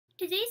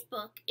Today's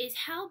book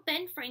is How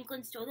Ben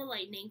Franklin Stole the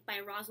Lightning by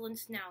Rosalind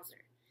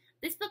Schnauzer.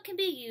 This book can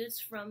be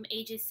used from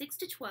ages 6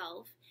 to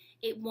 12.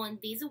 It won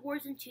these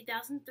awards in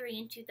 2003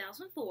 and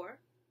 2004,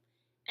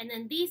 and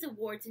then these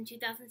awards in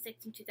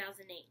 2006 and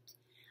 2008.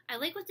 I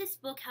like with this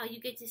book how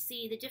you get to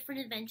see the different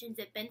inventions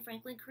that Ben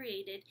Franklin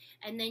created,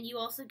 and then you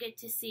also get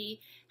to see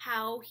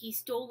how he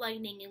stole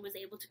lightning and was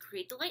able to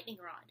create the lightning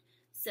rod.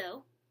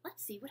 So,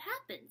 let's see what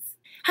happens.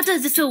 How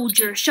does a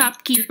soldier,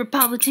 shopkeeper,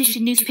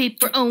 politician,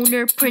 newspaper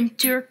owner,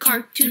 printer,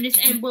 cartoonist,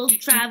 and world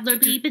traveler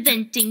be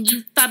presenting?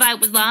 You thought I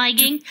was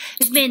lying?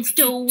 This man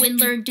stole and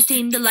learned to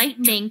tame the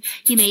lightning.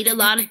 He made a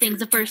lot of things,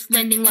 the first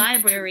lending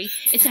library.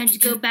 It's time to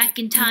go back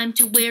in time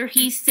to where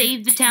he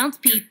saved the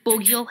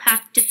townspeople. You'll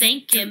have to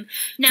thank him.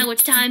 Now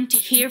it's time to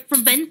hear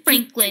from Ben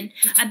Franklin.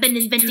 I've been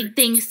inventing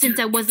things since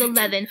I was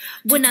 11,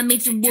 when I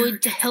made some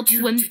wood to help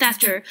swim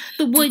faster.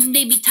 The wood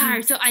made me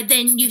tired, so I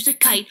then used a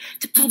kite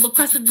to pull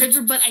across the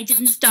river, but I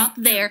didn't stop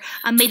there.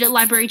 I made a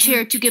library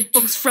chair to get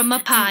books from a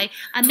pie.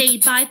 I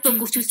made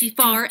bifocals to see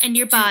far and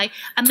nearby.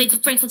 I made the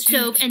Franklin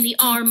stove and the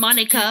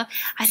armonica.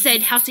 I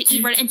said how to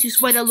eat right and to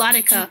sweat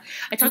erotica.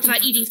 I talked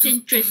about eating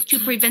citrus to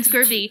prevent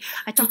scurvy.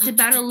 I talked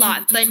about a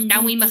lot, but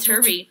now we must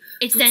hurry.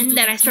 It's then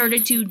that I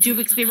started to do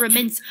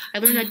experiments. I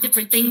learned that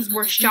different things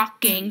were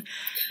shocking.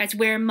 That's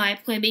where my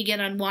plan began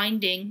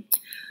unwinding.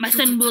 My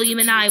son William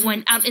and I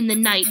went out in the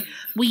night.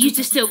 We used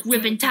a silk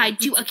ribbon tied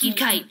to a key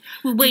kite.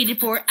 We waited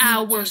for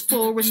hours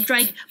for a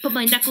strike, put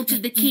my knuckle to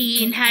the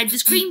key and had to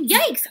scream,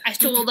 yikes! I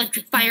stole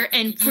electric fire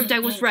and proved I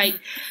was right.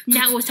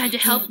 Now it was time to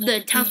help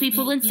the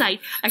townspeople in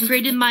sight. I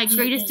created my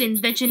greatest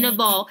invention of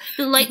all,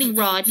 the lightning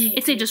rod.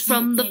 It saved us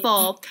from the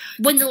fall.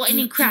 When the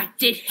lightning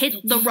cracked, it hit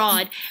the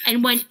rod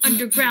and went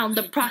underground.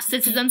 The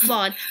process is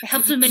unflawed. I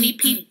helped so many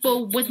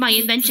people with my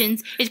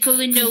inventions. It's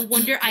clearly no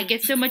wonder I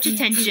get so much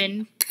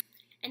attention.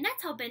 And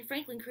that's how Ben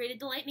Franklin created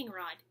the lightning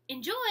rod.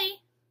 Enjoy!